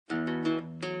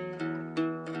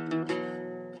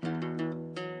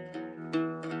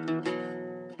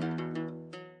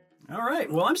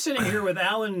right. Well, I'm sitting here with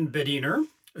Alan Bediner,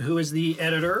 who is the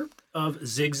editor of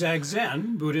Zigzag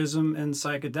Zen, Buddhism and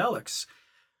Psychedelics.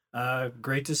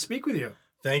 Great to speak with you.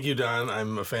 Thank you, Don.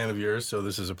 I'm a fan of yours, so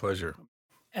this is a pleasure.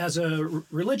 As a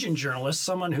religion journalist,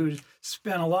 someone who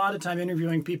spent a lot of time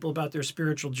interviewing people about their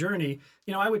spiritual journey,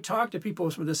 I would talk to people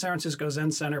from the San Francisco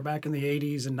Zen Center back in the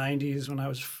 80s and 90s when I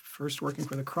was first working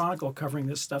for the Chronicle, covering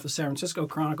this stuff, the San Francisco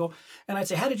Chronicle. And I'd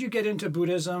say, how did you get into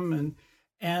Buddhism?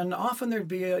 And often there'd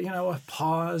be a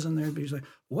pause, and there'd be like,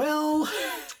 well,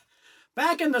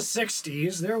 back in the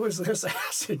 60s, there was this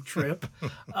acid trip.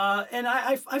 And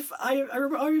I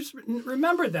always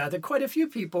remember that quite a few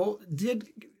people did,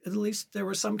 at least there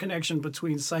was some connection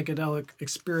between psychedelic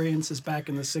experiences back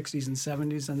in the 60s and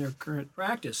 70s and their current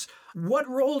practice. What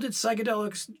role did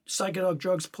psychedelic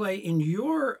drugs play in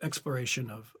your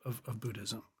exploration of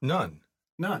Buddhism? None.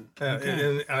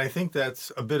 Okay. And I think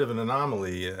that's a bit of an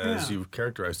anomaly, as you've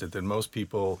characterized it, that most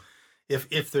people,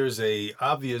 if there's a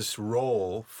obvious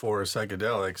role for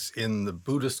psychedelics in the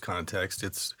Buddhist context,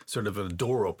 it's sort of a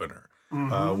door opener,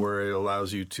 where it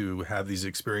allows you to have these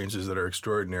experiences that are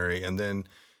extraordinary, and then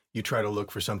you try to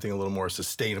look for something a little more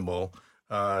sustainable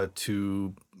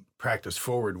to practice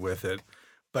forward with it.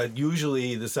 But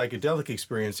usually the psychedelic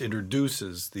experience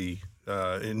introduces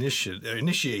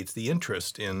initiates the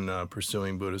interest in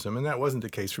pursuing Buddhism. And that wasn't the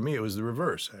case for me. It was the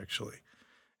reverse, actually.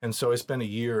 And so I spent a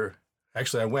year.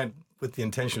 Actually, I went with the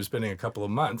intention of spending a couple of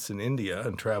months in India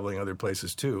and traveling other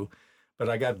places too. But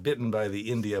I got bitten by the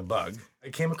India bug. I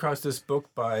came across this book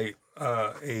by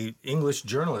a English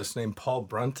journalist named Paul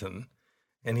Brunton.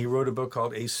 And he wrote a book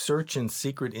called A Search in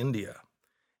Secret India.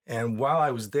 And while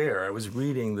I was there, I was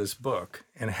reading this book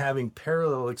and having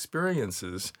parallel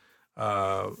experiences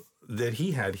that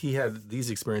he had. He had these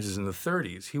experiences in the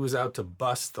 30s. He was out to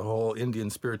bust the whole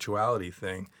Indian spirituality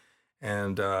thing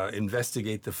and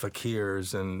investigate the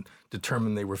fakirs and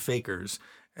determine they were fakers.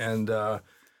 And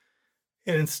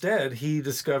instead, he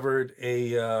discovered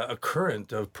a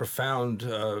current of profound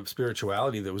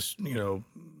spirituality that was,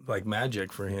 like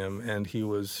magic for him. And he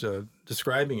was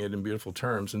describing it in beautiful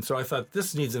terms. And so I thought,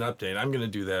 this needs an update. I'm going to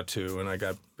do that too. And I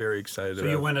got very excited. So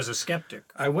you went as a skeptic?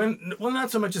 I went, well, not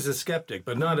so much as a skeptic,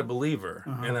 but not a believer.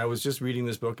 And I was just reading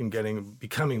this book and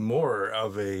becoming more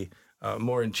of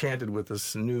more enchanted with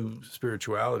this new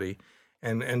spirituality.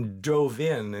 And dove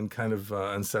in kind of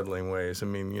unsettling ways. I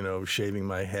mean, shaving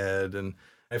my head. And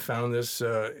I found this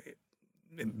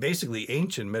basically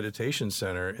ancient meditation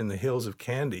center in the hills of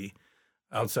Kandy,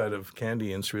 outside of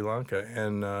Kandy in Sri Lanka,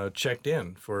 and checked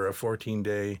in for a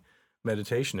 14-day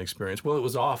meditation experience. Well, it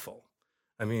was awful.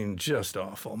 I mean, just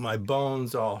awful. My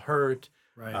bones all hurt.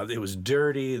 Right. It was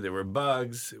dirty. There were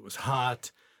bugs. It was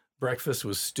hot. Breakfast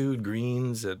was stewed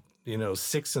greens at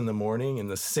 6 in the morning, and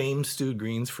the same stewed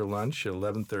greens for lunch at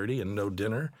 11:30, and no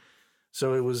dinner.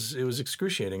 So it was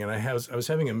excruciating, and I was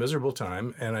having a miserable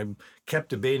time, and I kept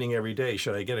debating every day,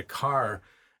 should I get a car?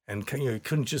 And you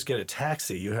couldn't just get a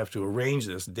taxi. You have to arrange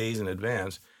this days in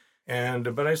advance.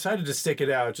 But I decided to stick it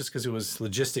out just because it was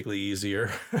logistically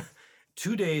easier.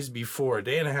 2 days before, a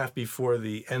day and a half before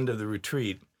the end of the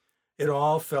retreat, it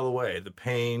all fell away. The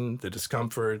pain, the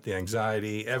discomfort, the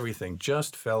anxiety, everything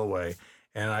just fell away.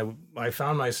 And I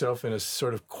found myself in a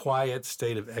sort of quiet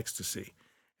state of ecstasy.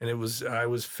 And I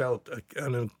felt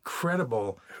an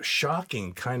incredible,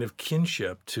 shocking kind of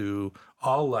kinship to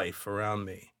all life around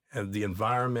me. And the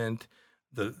environment,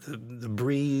 the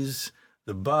breeze,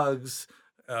 the bugs,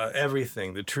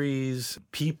 everything, the trees,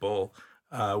 people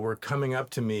were coming up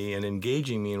to me and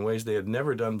engaging me in ways they had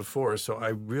never done before. So I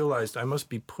realized I must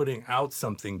be putting out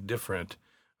something different,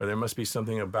 or there must be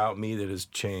something about me that has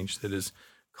changed, that has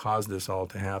caused this all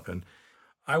to happen.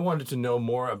 I wanted to know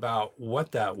more about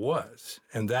what that was.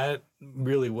 And that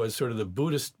really was sort of the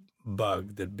Buddhist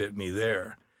bug that bit me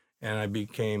there. And I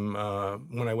became,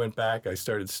 when I went back, I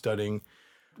started studying.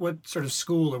 What sort of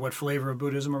school or what flavor of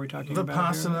Buddhism are we talking about here?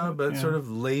 Vipassana, but sort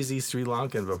of lazy Sri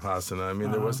Lankan Vipassana. I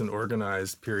mean, there wasn't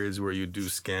organized periods where you do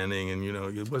scanning, and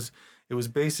it was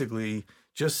basically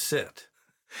just sit.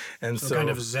 And so kind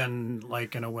of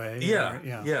Zen-like in a way.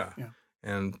 Yeah.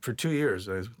 And for 2 years,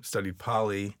 I studied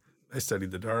Pali. I studied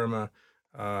the Dharma.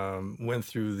 Went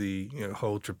through the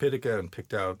whole Tripitaka and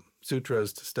picked out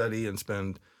sutras to study and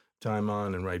spend time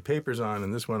on and write papers on,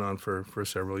 and this went on for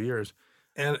several years.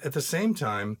 And at the same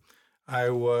time,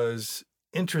 I was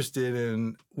interested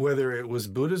in whether it was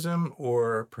Buddhism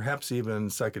or perhaps even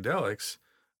psychedelics,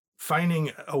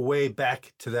 finding a way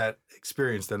back to that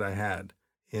experience that I had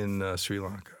in Sri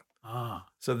Lanka.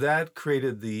 So that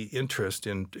created the interest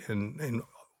in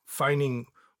finding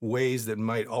ways that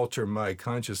might alter my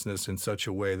consciousness in such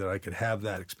a way that I could have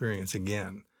that experience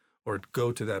again, or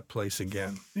go to that place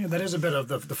again. Yeah, that is a bit of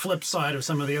the flip side of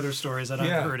some of the other stories that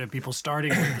I've heard of people starting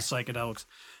with the psychedelics.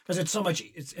 Because it's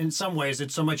in some ways,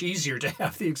 it's so much easier to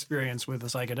have the experience with a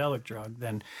psychedelic drug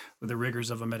than with the rigors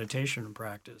of a meditation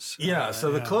practice. Yeah,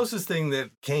 so the closest thing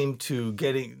that came to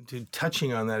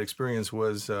touching on that experience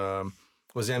was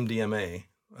MDMA,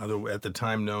 at the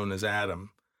time known as Adam,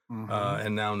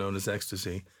 and now known as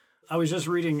ecstasy. I was just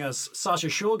reading Sasha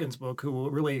Shulgin's book,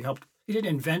 who really helped. He didn't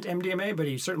invent MDMA, but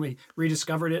he certainly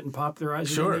rediscovered it and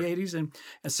popularized it in the 80s and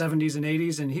 70s and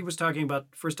 80s. And he was talking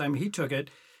about the first time he took it.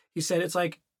 He said it's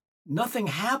like nothing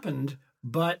happened,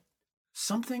 but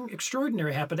something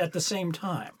extraordinary happened at the same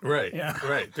time. Right,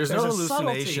 right. There's no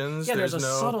hallucinations. There's a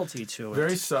subtlety to it.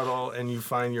 Very subtle, and you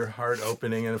find your heart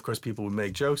opening. And, of course, people would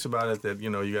make jokes about it that,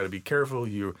 you got to be careful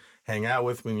you hang out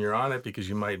with when you're on it because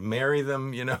you might marry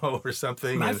them, or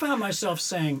something. I found myself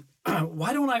saying,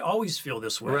 why don't I always feel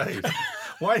this way? Right.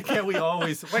 Why can't all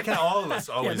of us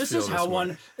always feel this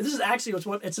way? This is actually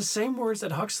it's the same words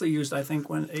that Huxley used, I think,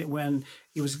 when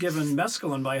he was given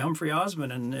mescaline by Humphrey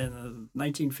Osmond in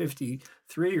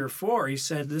 1953 or 4. He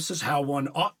said, this is how one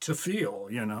ought to feel,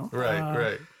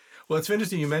 Right. Well, it's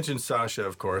interesting you mentioned Sasha,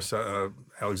 of course,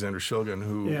 Alexander Shulgin,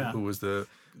 who was the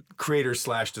creator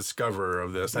 / discoverer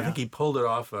of this. I think he pulled it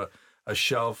off a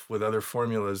shelf with other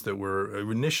formulas that were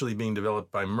initially being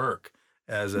developed by Merck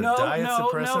as a diet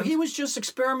suppressant. No, he was just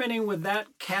experimenting with that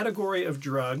category of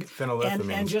drug.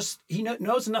 Phenylethylamine. And just, he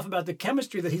knows enough about the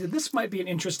chemistry that he said, this might be an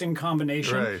interesting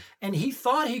combination. Right. And he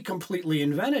thought he completely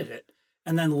invented it.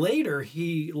 And then later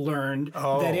he learned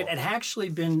that it had actually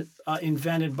been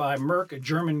invented by Merck, a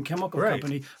German chemical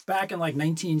company, back in like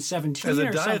 1917 as a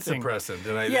or diet something. suppressant.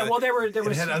 There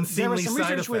was some side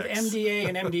research with effects. MDA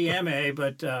and MDMA,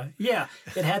 but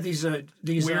it had these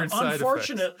Weird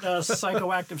unfortunate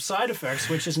psychoactive side effects,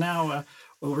 which is now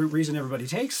the reason everybody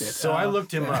takes it. So I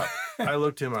looked him up. I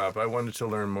wanted to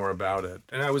learn more about it.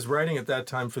 And I was writing at that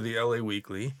time for the LA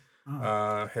Weekly.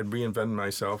 Had reinvented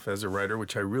myself as a writer,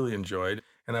 which I really enjoyed.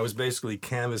 And I was basically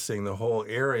canvassing the whole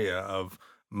area of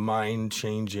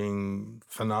mind-changing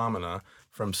phenomena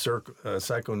from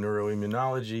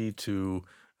psychoneuroimmunology to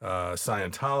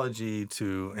Scientology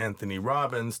to Anthony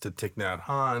Robbins to Thich Nhat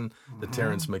Hanh to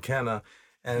Terence McKenna.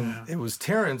 And it was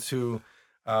Terence who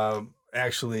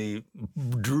actually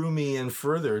drew me in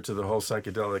further to the whole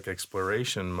psychedelic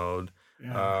exploration mode.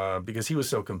 Because he was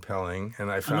so compelling,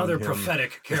 and I found another him,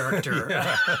 prophetic character.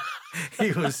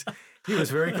 He was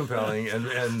very compelling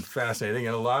and fascinating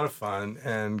and a lot of fun,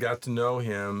 and got to know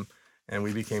him, and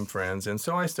we became friends. And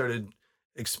so I started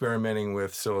experimenting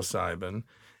with psilocybin,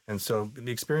 and so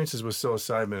the experiences with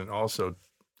psilocybin also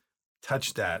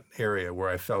touched that area where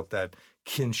I felt that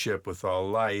kinship with all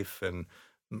life and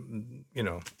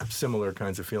similar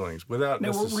kinds of feelings without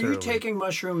necessarily. Were you taking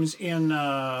mushrooms in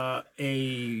a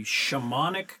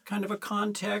shamanic kind of a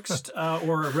context,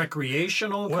 or a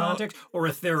recreational context, or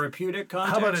a therapeutic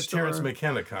context? How about a Terence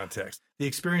McKenna context? The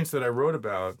experience that I wrote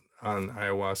about on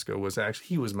ayahuasca was actually,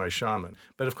 he was my shaman.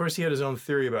 But of course, he had his own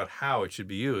theory about how it should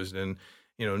be used. And,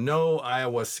 no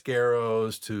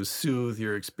ayahuasqueros to soothe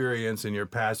your experience and your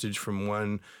passage from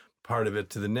one part of it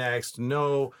to the next.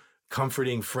 No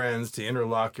comforting friends to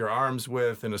interlock your arms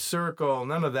with in a circle,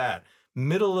 none of that.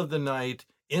 Middle of the night,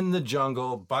 in the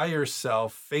jungle, by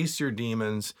yourself, face your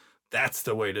demons. That's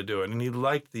the way to do it. And he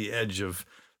liked the edge of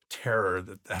terror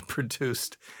that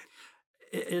produced.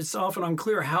 It's often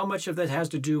unclear how much of that has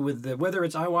to do with whether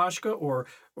it's ayahuasca or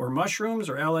mushrooms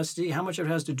or LSD, how much of it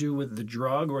has to do with the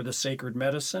drug or the sacred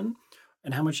medicine.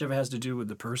 And how much of it has to do with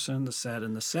the person, the set,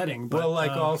 and the setting. But,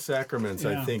 like all sacraments,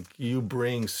 I think you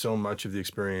bring so much of the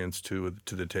experience to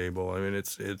the table. I mean,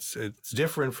 it's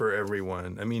different for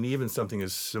everyone. I mean, even something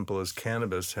as simple as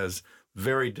cannabis has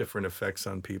very different effects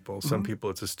on people. Some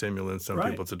people it's a stimulant, some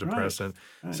people it's a depressant.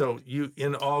 Right. So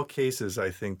in all cases,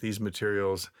 I think these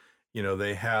materials,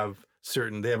 they have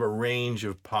a range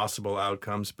of possible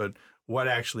outcomes, but what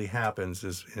actually happens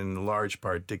is in large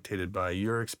part dictated by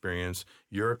your experience,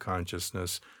 your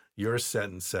consciousness, your set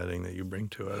and setting that you bring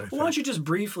to it. Why don't you just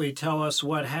briefly tell us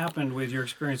what happened with your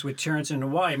experience with Terence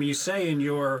and why? I mean, you say in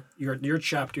your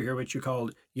chapter here, which you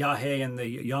called Yahé and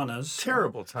the Yanas.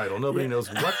 Terrible title. Nobody knows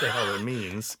what the hell it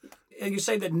means. You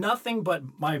say that nothing but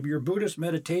your Buddhist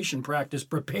meditation practice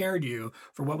prepared you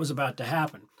for what was about to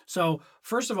happen. So,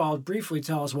 first of all, briefly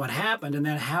tell us what happened, and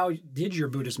then how did your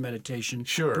Buddhist meditation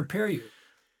prepare you?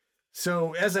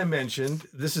 So, as I mentioned,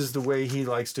 this is the way he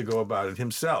likes to go about it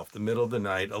himself, the middle of the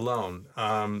night, alone.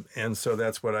 And so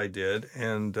that's what I did.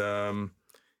 And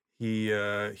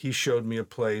he showed me a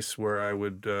place where I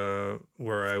would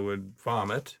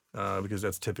vomit, because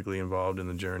that's typically involved in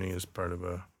the journey as part of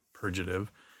a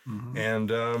purgative.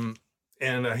 Mhm.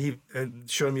 And he had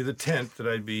shown me the tent that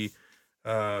I'd be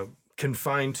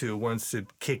confined to once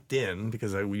it kicked in,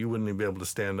 because you wouldn't be able to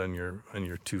stand on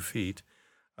your 2 feet.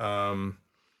 I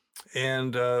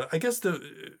guess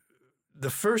the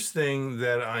first thing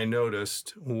that I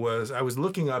noticed was I was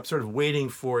looking up, sort of waiting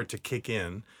for it to kick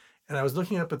in, and I was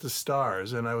looking up at the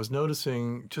stars, and I was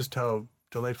noticing just how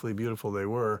delightfully beautiful they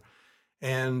were,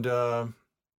 and then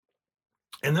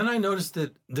I noticed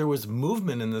that there was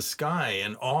movement in the sky,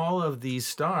 and all of these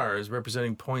stars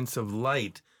representing points of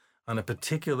light on a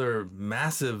particular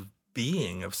massive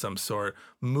being of some sort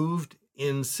moved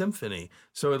in symphony.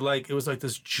 So it was like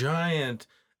this giant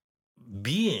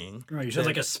being. Right. You said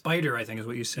like a spider, I think is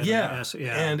what you said. Yeah.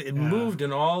 Yeah. And it moved,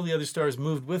 and all the other stars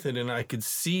moved with it. And I could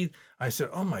see, I said,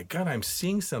 oh my God, I'm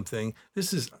seeing something.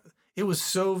 It was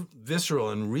so visceral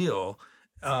and real.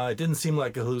 It didn't seem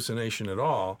like a hallucination at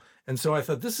all. And so I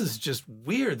thought, this is just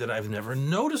weird that I've never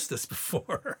noticed this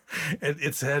before.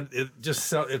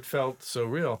 It felt so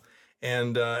real.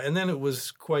 And then it was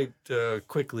quite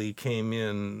quickly came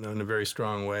in a very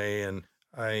strong way. And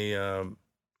I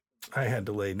had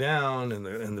to lay down,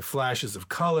 and the flashes of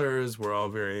colors were all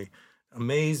very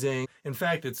amazing. In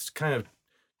fact, it's kind of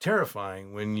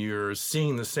terrifying when you're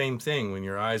seeing the same thing when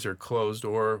your eyes are closed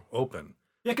or open.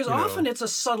 Yeah, because often it's a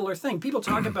subtler thing. People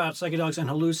talk about psychedelics and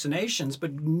hallucinations,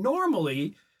 but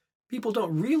normally people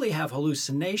don't really have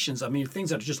hallucinations. I mean,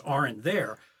 things that just aren't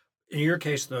there. In your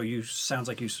case, though, sounds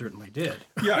like you certainly did.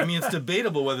 Yeah, I mean, it's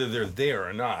debatable whether they're there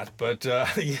or not, but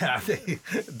yeah, they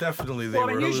definitely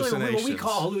were usually hallucinations. What we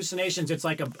call hallucinations, it's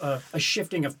like a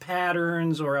shifting of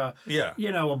patterns, or a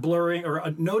blurring, or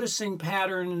a noticing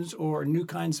patterns, or new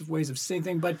kinds of ways of seeing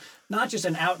things, but not just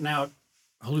an out and out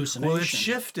hallucination. Well, it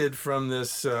shifted from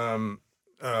this, and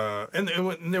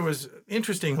there was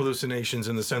interesting hallucinations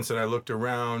in the sense that I looked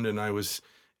around, and I was.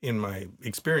 In my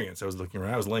experience, I was looking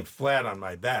around, I was laying flat on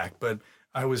my back, but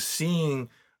I was seeing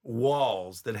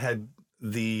walls that had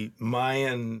the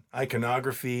Mayan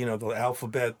iconography, the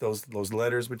alphabet, those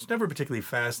letters, which never particularly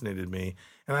fascinated me.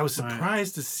 And I was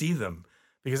surprised to see them,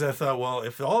 because I thought, well,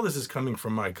 if all this is coming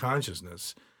from my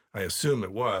consciousness, I assume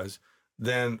it was,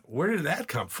 then where did that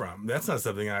come from? That's not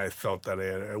something I felt that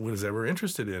I was ever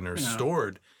interested in or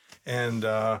stored. And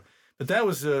but that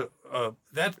was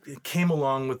that came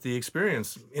along with the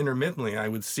experience. Intermittently, I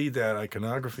would see that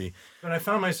iconography, but I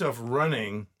found myself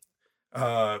running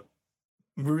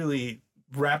really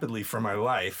rapidly for my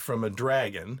life from a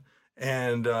dragon,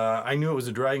 and I knew it was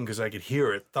a dragon because I could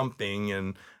hear it thumping,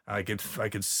 and I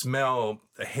could smell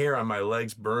the hair on my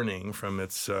legs burning from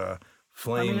its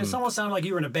flame. I mean, it almost sounded like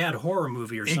you were in a bad horror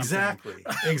movie or something. Exactly.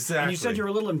 And you said you were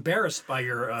a little embarrassed by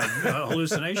your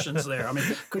hallucinations there. I mean,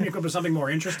 couldn't you come up with something more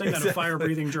interesting than a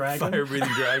fire-breathing dragon?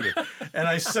 Fire-breathing dragon. And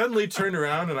I suddenly turned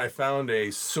around and I found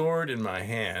a sword in my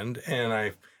hand, and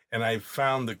I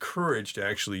found the courage to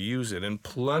actually use it and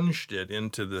plunged it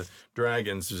into the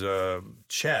dragon's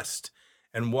chest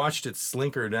and watched it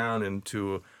slinker down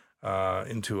into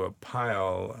a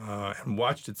pile and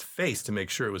watched its face to make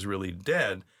sure it was really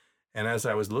dead. And as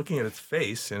I was looking at its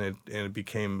face, and it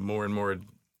became more and more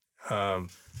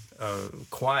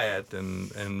quiet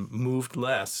and moved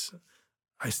less,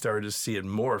 I started to see it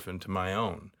morph into my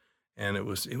own. And it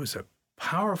was a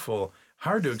powerful,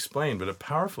 hard to explain, but a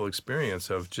powerful experience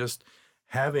of just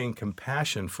having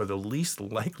compassion for the least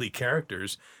likely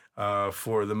characters,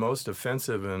 for the most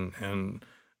offensive and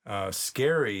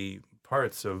scary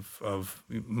parts of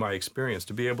my experience,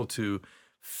 to be able to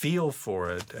feel for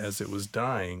it as it was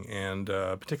dying, and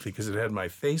particularly because it had my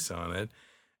face on it.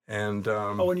 And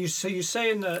and you say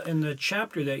in the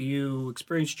chapter that you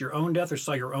experienced your own death or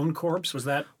saw your own corpse. Was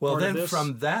that well? part Then of this?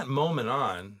 From that moment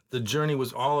on, the journey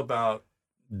was all about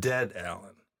dead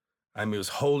Alan. I mean, it was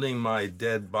holding my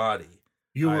dead body.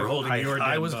 You were holding your dead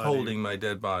body. I was holding my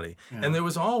dead body, and there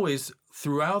was always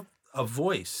throughout a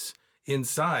voice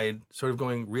inside, sort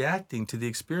of reacting to the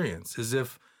experience, as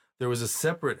if there was a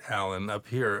separate Alan up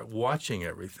here watching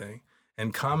everything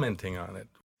and commenting on it.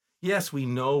 Yes, we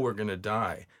know we're going to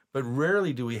die, but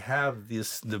rarely do we have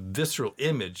the visceral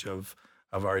image of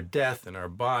our death and our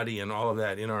body and all of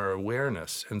that in our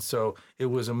awareness. And so it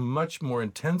was a much more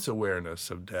intense awareness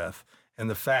of death and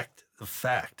the fact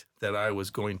that I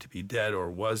was going to be dead or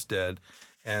was dead.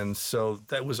 And so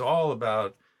that was all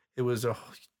about, it was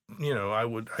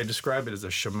I describe it as a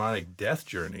shamanic death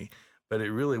journey, but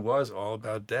it really was all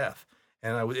about death.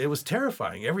 And it was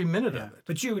terrifying, every minute of it.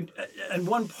 But and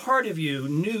one part of you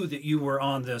knew that you were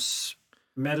on this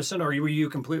medicine, or were you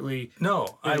completely?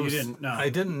 No, Yeah, I you was. didn't know. I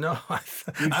didn't know.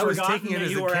 You'd I was forgotten taking it that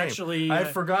as you it were came. actually, I'd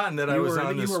forgotten that I was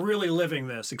on this. You were really living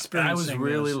this, I experiencing. was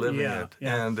really this. living Yeah, it,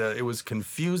 yeah. and it was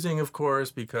confusing, of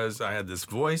course, because I had this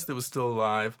voice that was still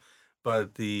alive,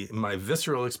 but my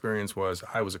visceral experience was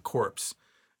I was a corpse.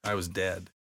 I was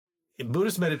dead.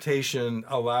 Buddhist meditation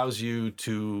allows you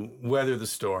to weather the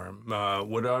storm.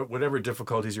 Whatever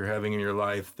difficulties you're having in your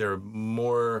life, they're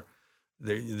more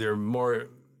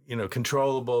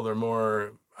controllable. They're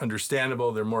more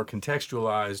understandable. They're more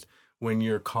contextualized when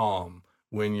you're calm,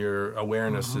 when your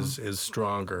awareness is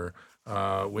stronger,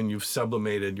 when you've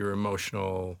sublimated your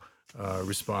emotional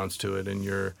response to it, and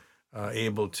you're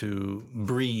able to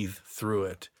breathe through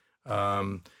it.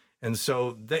 And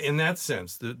so, in that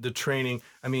sense, the training.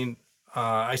 I mean,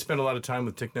 I spent a lot of time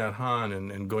with Thich Nhat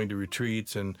Hanh and going to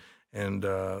retreats, and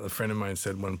a friend of mine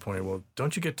said at one point, "Well,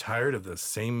 don't you get tired of the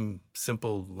same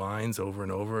simple lines over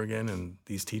and over again? And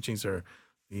these teachings are."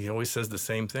 He always says the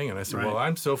same thing, and I said, Right. "Well,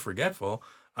 I'm so forgetful.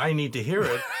 I need to hear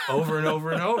it over and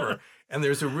over and over." And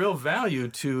there's a real value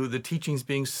to the teachings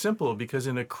being simple, because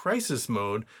in a crisis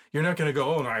mode, you're not going to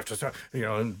go, "Oh, no, I have to start,"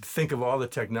 and think of all the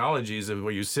technologies of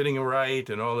where you're sitting right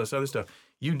and all this other stuff.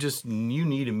 You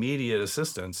need immediate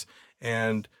assistance.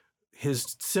 And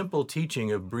his simple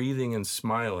teaching of breathing and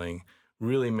smiling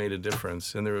really made a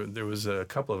difference. And there was a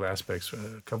couple of aspects,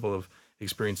 a couple of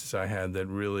experiences I had that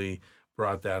really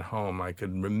brought that home. I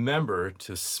could remember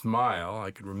to smile. I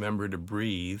could remember to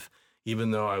breathe, even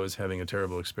though I was having a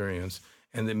terrible experience.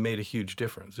 And it made a huge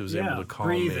difference. It was able to calm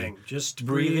breathing, me. just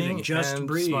breathing, just and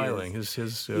breathe. smiling. His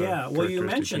Well, you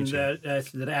mentioned teaching.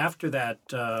 that after that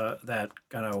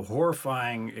kind of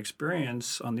horrifying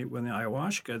experience when the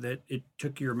ayahuasca, that it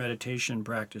took your meditation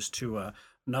practice to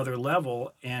another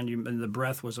level, and the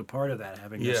breath was a part of that,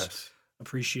 having this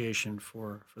appreciation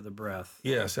for the breath.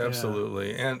 Yes,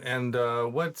 absolutely. And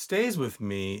what stays with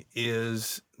me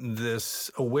is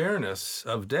this awareness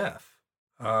of death.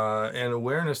 And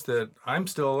awareness that I'm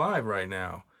still alive right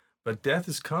now, but death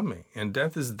is coming, and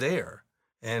death is there,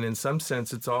 and in some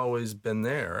sense, it's always been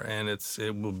there, and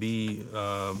it will be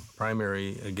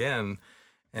primary again,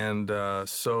 and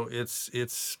so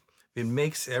it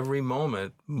makes every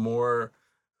moment more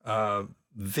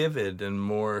vivid and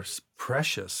more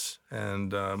precious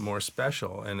and more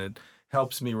special, and it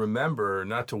helps me remember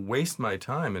not to waste my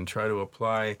time and try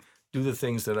to do the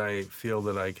things that I feel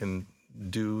that I can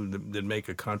do that make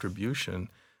a contribution,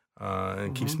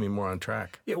 and it keeps me more on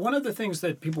track. Yeah, one of the things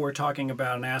that people were talking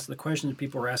about and asked, the questions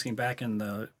people were asking all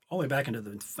the way back into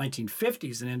the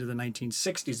 1950s and into the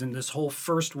 1960s, and this whole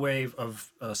first wave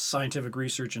of scientific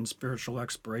research and spiritual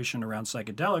exploration around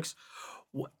psychedelics,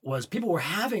 was people were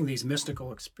having these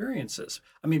mystical experiences.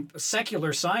 I mean,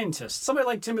 secular scientists, somebody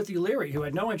like Timothy Leary, who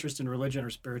had no interest in religion or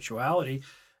spirituality,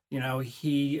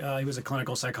 he was a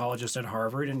clinical psychologist at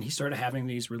Harvard, and he started having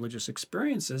these religious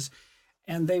experiences,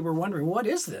 and they were wondering, what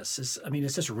is this? Is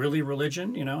this really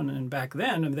religion? And back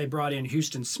then, they brought in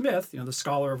Houston Smith, the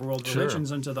scholar of world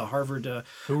religions, into the Harvard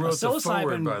who wrote the foreword,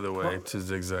 psilocybin, by the way, to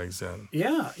Zigzag Zen.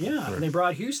 Yeah. Right. And they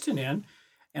brought Houston in,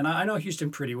 and I know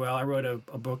Houston pretty well. I wrote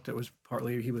a book that was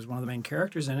he was one of the main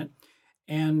characters in it,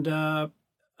 and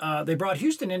they brought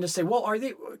Houston in to say, well,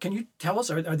 can you tell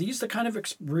us, are these the kind of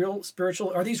real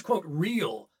spiritual, are these, quote,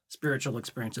 real spiritual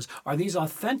experiences? Are these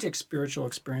authentic spiritual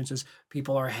experiences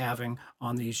people are having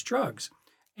on these drugs?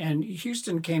 And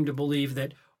Houston came to believe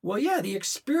that, well, yeah, the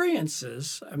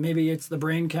experiences, maybe it's the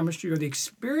brain chemistry, or the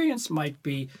experience might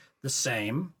be the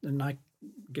same, and I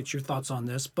get your thoughts on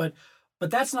this, but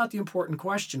that's not the important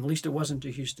question. At least it wasn't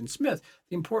to Houston Smith.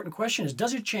 The important question is,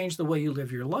 does it change the way you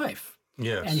live your life?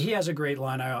 Yes. And he has a great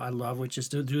line I love, which is,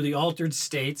 do the altered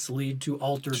states lead to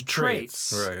altered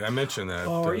traits? Right. I mentioned that.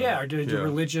 Or do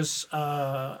religious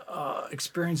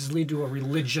experiences lead to a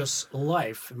religious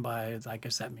life? And I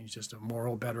guess that means just a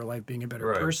moral, better life, being a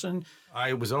better person.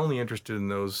 I was only interested in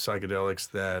those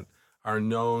psychedelics that are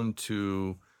known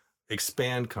to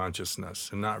expand consciousness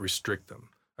and not restrict them.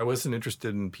 I wasn't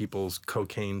interested in people's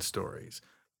cocaine stories.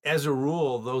 As a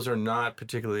rule, those are not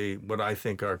particularly what I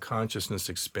think are consciousness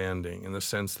expanding, in the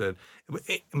sense that,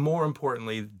 more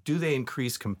importantly, do they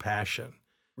increase compassion?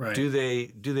 Right. Do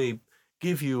they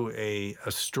give you a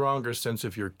stronger sense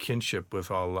of your kinship with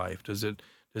all life? Does it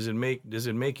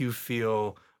make you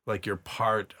feel like you're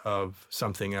part of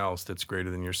something else that's greater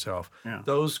than yourself? Yeah.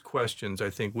 Those questions, I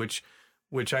think, which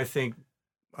I think,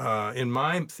 in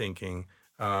my thinking,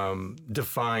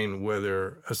 define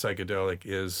whether a psychedelic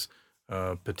is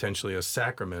potentially a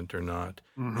sacrament or not.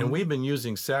 And we've been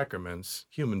using sacraments,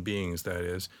 human beings that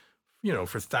is,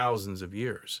 for thousands of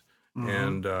years.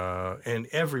 And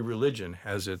every religion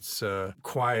has its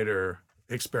quieter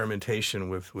experimentation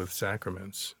with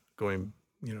sacraments, going,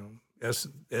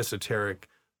 esoteric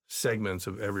segments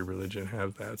of every religion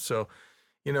have that. So,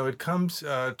 it comes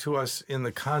to us in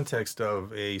the context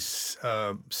of a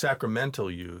sacramental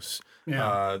use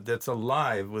that's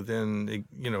alive within,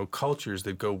 cultures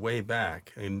that go way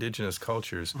back, indigenous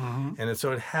cultures. Mm-hmm. And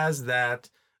so it has that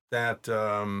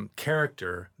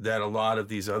character that a lot of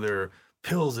these other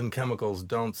pills and chemicals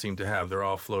don't seem to have. They're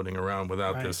all floating around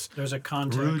without this There's a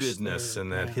context rootedness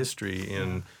and that history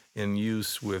in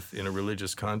use in a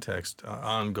religious context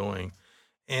ongoing.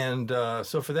 And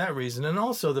so for that reason, and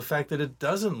also the fact that it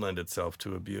doesn't lend itself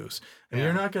to abuse. And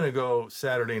you're not going to go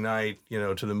Saturday night,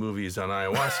 to the movies on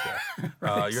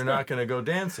ayahuasca. You're not going to go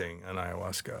dancing on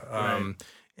ayahuasca.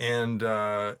 And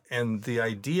the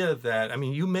idea that,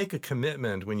 you make a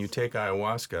commitment when you take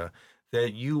ayahuasca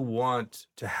that you want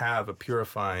to have a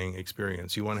purifying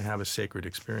experience. You want to have a sacred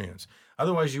experience.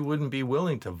 Otherwise, you wouldn't be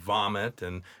willing to vomit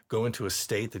and go into a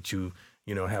state that you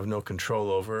have no control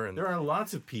over. And there are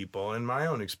lots of people, in my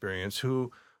own experience,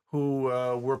 who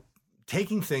were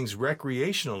taking things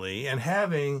recreationally and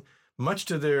having, much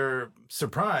to their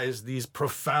surprise, these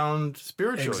profound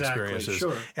spiritual experiences.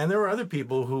 Sure. And there were other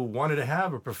people who wanted to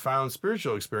have a profound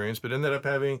spiritual experience, but ended up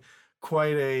having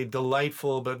quite a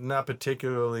delightful but not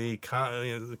particularly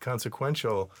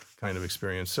consequential kind of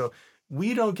experience. So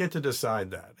we don't get to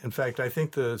decide that. In fact, I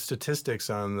think the statistics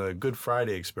on the Good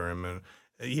Friday experiment,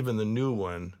 even the new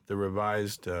one, the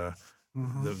revised, the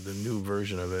new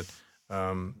version of it,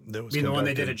 that was the one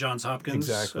they did at Johns Hopkins,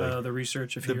 exactly. The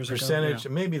research a few years ago. The percentage,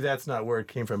 maybe that's not where it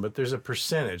came from, but there's a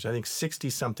percentage, I think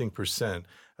 60-something%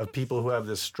 of people who have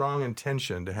this strong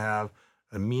intention to have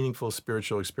a meaningful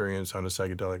spiritual experience on a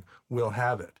psychedelic will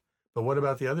have it. But what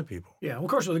about the other people? Yeah, well, of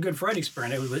course, with the Good Friday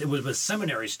experiment, it was with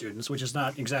seminary students, which is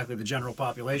not exactly the general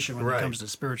population when it comes to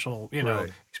spiritual,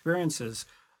 experiences.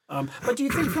 But do you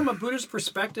think from a Buddhist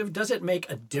perspective, does it make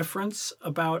a difference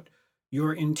about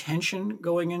your intention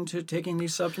going into taking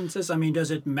these substances?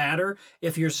 Does it matter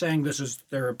if you're saying this is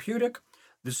therapeutic,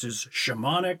 this is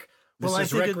shamanic, this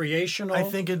is recreational? I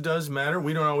think it does matter.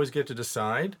 We don't always get to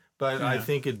decide, but I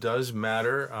think it does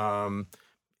matter.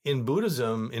 In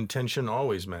Buddhism, intention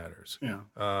always matters. Yeah.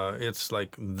 It's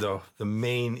like the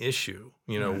main issue.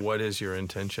 What is your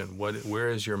intention? Where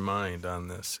is your mind on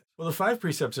this? Well, the 5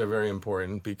 precepts are very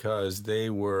important because it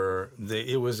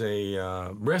was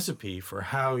a recipe for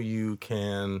how you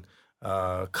can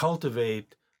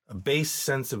cultivate a base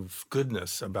sense of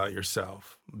goodness about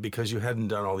yourself because you hadn't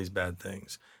done all these bad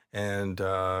things. And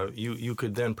you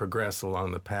could then progress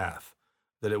along the path.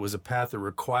 That it was a path that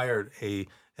required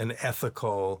an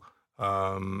ethical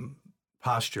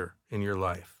posture in your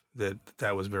life.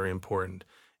 That was very important.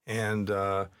 And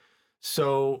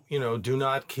so, do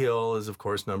not kill is, of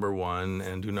course, number 1,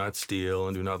 and do not steal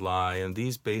and do not lie. And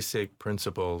these basic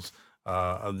principles,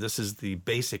 this is the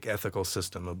basic ethical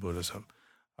system of Buddhism.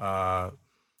 The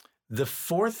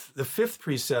 5th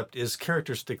precept is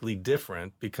characteristically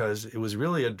different because it was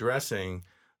really addressing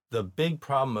the big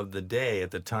problem of the day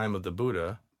at the time of the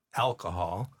Buddha,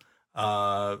 alcohol.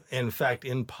 In fact,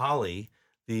 in Pali,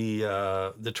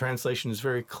 the translation is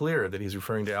very clear that he's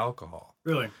referring to alcohol.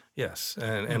 Really? Yes.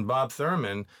 And Bob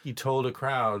Thurman, he told a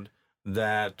crowd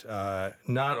that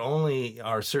not only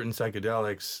are certain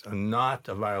psychedelics not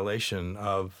a violation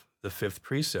of the 5th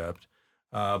precept,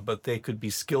 but they could be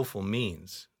skillful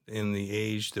means in the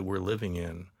age that we're living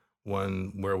in,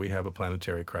 one where we have a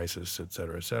planetary crisis, et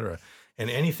cetera, et cetera. And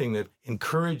anything that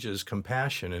encourages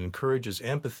compassion and encourages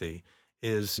empathy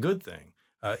is a good thing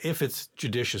if it's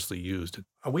judiciously used.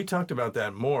 We talked about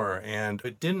that more, and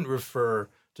it didn't refer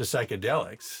to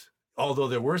psychedelics, although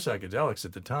there were psychedelics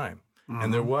at the time. Mm-hmm.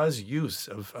 And there was use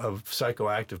of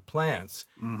psychoactive plants,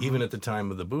 even at the time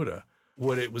of the Buddha.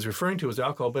 What it was referring to was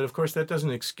alcohol, but of course that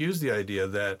doesn't excuse the idea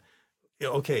that,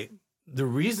 the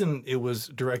reason it was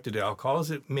directed to alcohol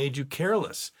is it made you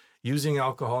careless. Using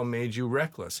alcohol made you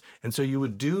reckless. And so you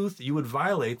would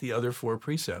violate the other 4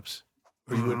 precepts,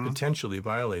 or you would potentially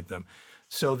violate them.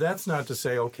 So that's not to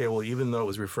say, even though it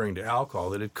was referring to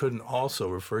alcohol, that it couldn't also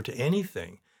refer to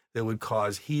anything that would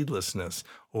cause heedlessness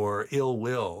or ill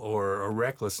will or a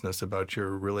recklessness about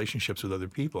your relationships with other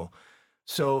people.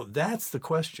 So that's the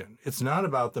question. It's not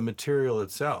about the material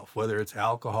itself, whether it's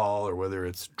alcohol or whether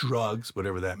it's drugs,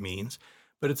 whatever that means,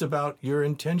 but it's about your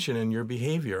intention and your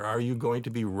behavior. Are you going to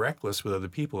be reckless with other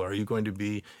people? Are you going to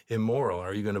be immoral?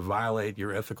 Are you going to violate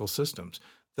your ethical systems?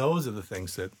 Those are the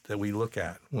things that we look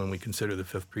at when we consider the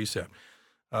 5th precept.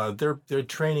 They're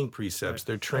training precepts. Right.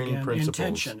 They're training principles.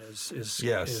 Intention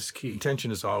is key.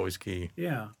 Intention is always key.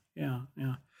 Yeah.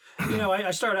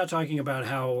 I started out talking about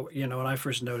how, when I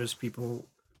first noticed people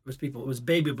it was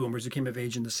baby boomers who came of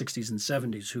age in the 60s and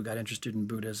 70s who got interested in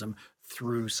Buddhism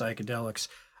through psychedelics.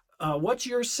 What's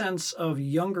your sense of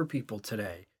younger people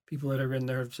today? People that are in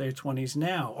their, say, 20s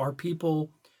now? Are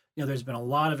people, there's been a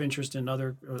lot of interest in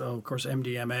other, of course,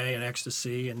 MDMA and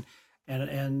ecstasy, and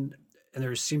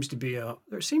there seems to be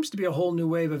a whole new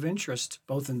wave of interest,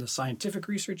 both in the scientific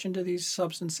research into these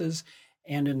substances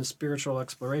and in the spiritual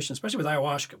exploration, especially with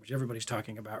ayahuasca, which everybody's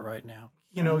talking about right now.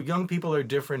 Young people are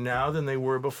different now than they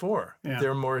were before. Yeah.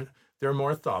 They're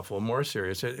more thoughtful, more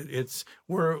serious.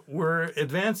 We're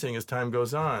advancing as time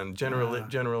goes on,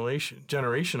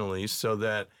 generationally, so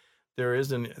that there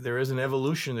is an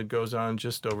evolution that goes on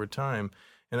just over time.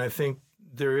 And I think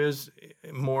there is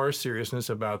more seriousness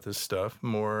about this stuff,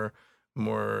 more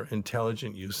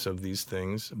intelligent use of these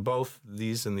things, both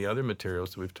these and the other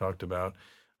materials that we've talked about,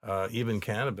 even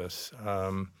cannabis.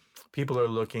 People are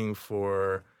looking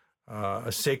for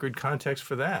a sacred context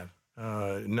for that,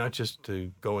 not just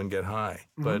to go and get high.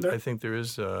 But I think there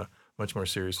is much more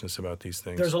seriousness about these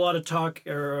things. There's a lot of talk,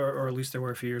 or at least there were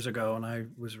a few years ago, and I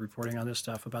was reporting on this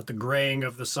stuff, about the graying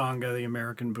of the Sangha, the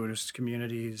American Buddhist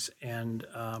communities. And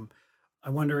I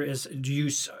wonder,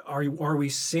 are we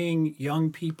seeing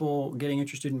young people getting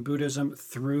interested in Buddhism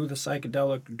through the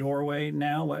psychedelic doorway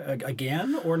now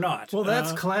again, or not? Well,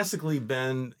 that's classically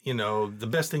been, the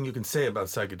best thing you can say about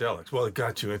psychedelics. Well, it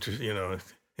got you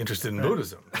interested in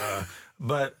Buddhism.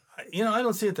 But I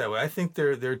don't see it that way. I think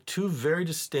they're two very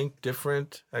distinct,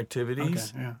 different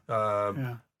activities. Okay,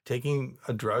 yeah. Taking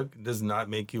a drug does not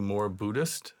make you more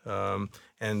Buddhist, and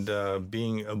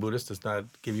being a Buddhist does not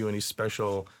give you any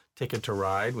special ticket to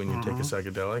ride when you take a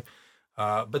psychedelic.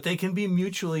 But they can be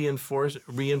mutually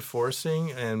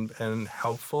reinforcing and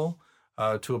helpful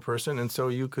to a person. And so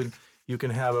you can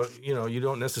have you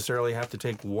don't necessarily have to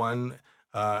take one.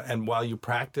 And while you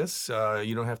practice,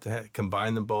 you don't have to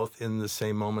combine them both in the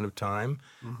same moment of time.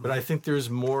 But I think there's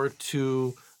more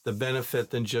to the benefit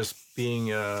than just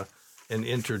being an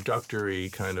introductory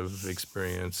kind of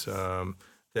experience,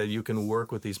 that you can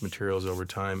work with these materials over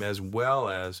time as well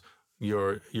as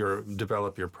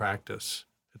develop your practice.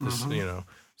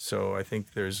 So I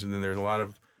think there's a lot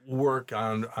of work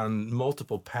on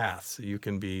multiple paths that you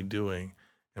can be doing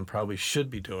and probably should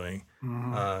be doing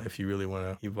if you really want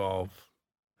to evolve.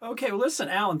 Okay, well, listen,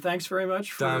 Alan, thanks very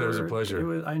much. Don, it was a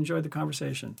pleasure. I enjoyed the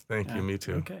conversation. Thank you, me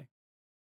too. Okay.